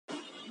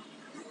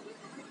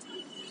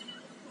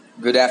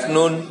Good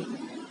afternoon.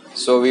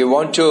 So we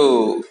want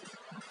to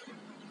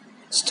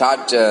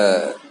start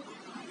a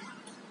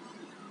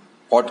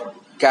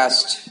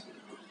podcast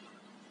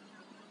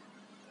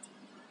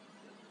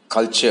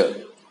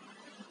culture,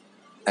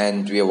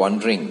 and we are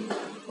wondering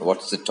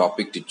what's the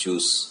topic to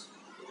choose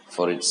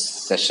for its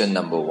session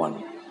number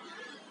 1.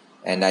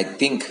 And I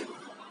think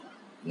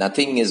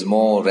nothing is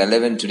more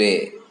relevant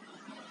today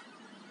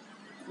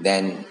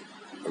than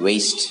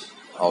waste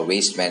or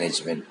waste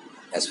management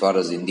as far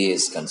as India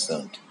is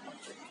concerned.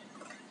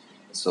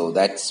 So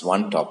that's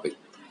one topic.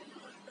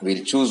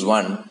 We'll choose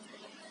one.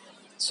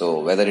 So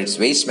whether it's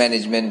waste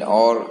management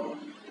or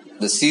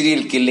the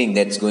serial killing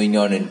that's going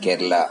on in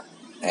Kerala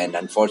and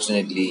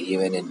unfortunately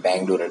even in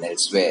Bangalore and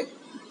elsewhere,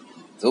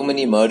 so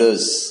many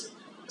murders,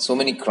 so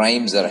many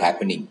crimes are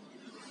happening,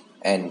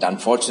 and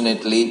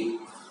unfortunately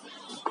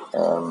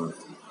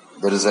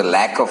there is a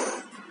lack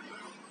of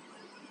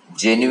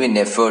genuine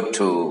effort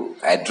to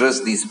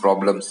address these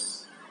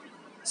problems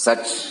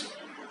such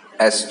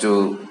as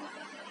to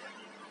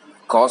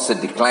cause a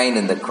decline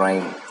in the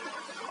crime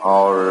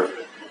or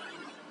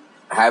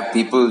have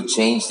people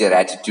change their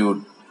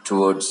attitude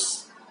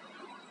towards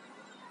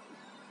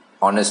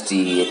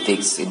honesty,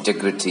 ethics,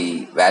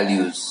 integrity,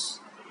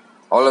 values,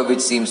 all of which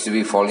seems to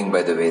be falling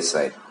by the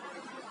wayside.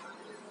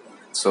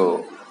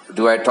 So,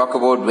 do I talk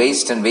about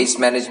waste and waste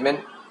management,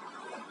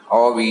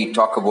 or we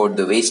talk about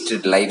the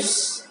wasted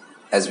lives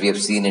as we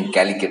have seen in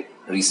Calicut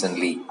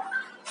recently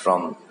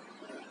from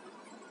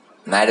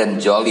Madam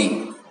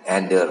Jolly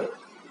and her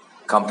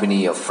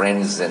company of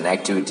friends and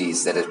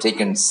activities that have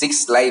taken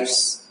 6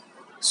 lives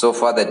so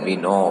far that we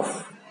know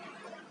of,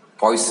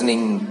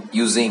 poisoning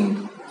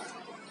using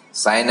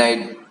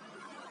cyanide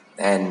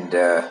and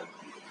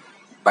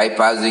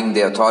bypassing the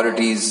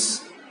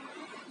authorities,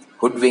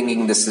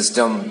 hoodwinking the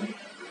system,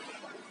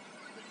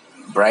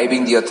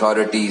 bribing the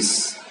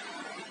authorities,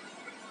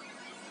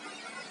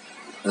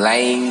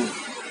 lying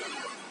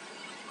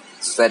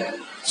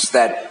such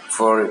that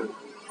for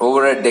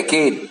over a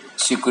decade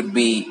she could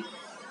be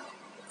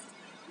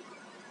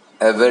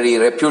a very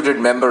reputed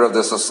member of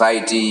the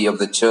society, of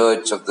the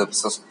church, of the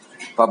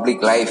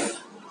public life,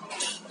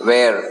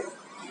 where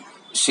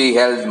she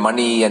held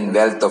money and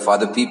wealth of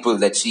other people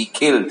that she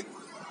killed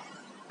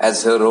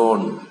as her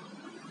own.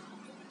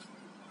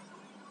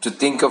 To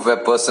think of a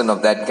person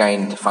of that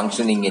kind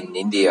functioning in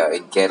India,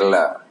 in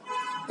Kerala,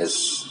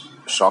 is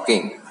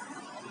shocking.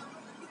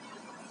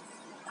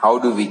 How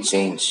do we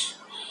change?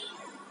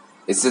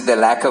 Is it the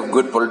lack of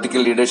good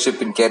political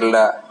leadership in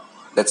Kerala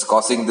that's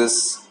causing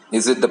this?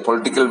 Is it the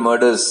political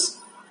murders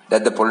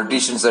that the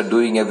politicians are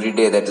doing every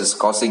day that is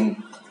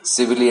causing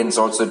civilians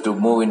also to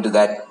move into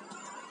that?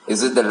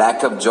 Is it the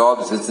lack of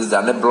jobs? Is it the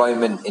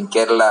unemployment in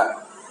Kerala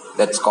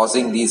that's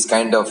causing these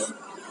kind of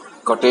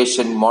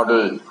quotation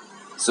model,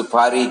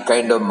 Supari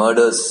kind of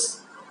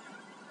murders?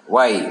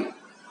 Why?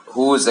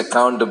 Who is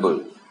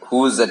accountable?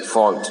 Who is at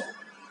fault?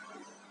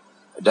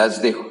 Does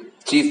the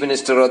Chief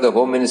Minister or the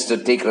Home Minister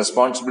take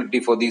responsibility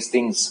for these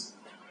things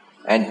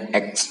and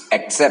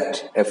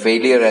accept a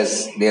failure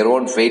as their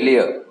own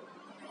failure?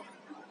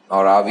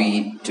 Or are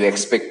we to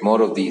expect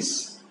more of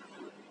these?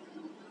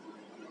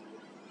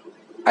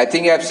 I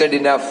think I've said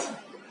enough,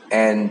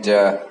 and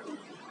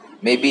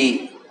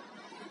maybe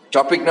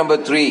topic number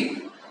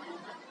 3.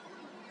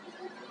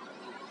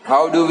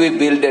 How do we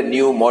build a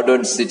new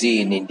modern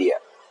city in India?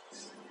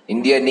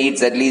 India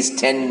needs at least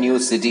 10 new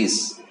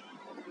cities,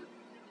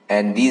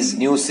 and these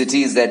new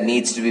cities that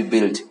needs to be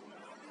built.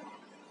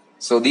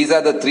 So these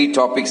are the 3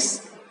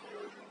 topics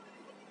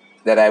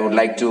that I would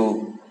like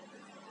to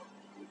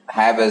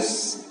have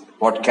as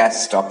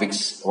podcast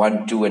topics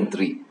 1, 2 and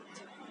 3.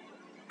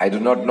 I do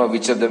not know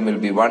which of them will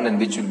be 1 and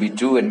which will be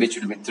 2 and which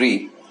will be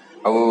 3.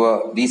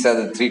 However, these are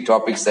the 3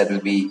 topics that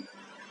will be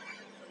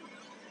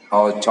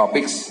our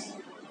topics,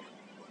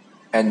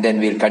 and then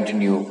we'll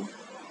continue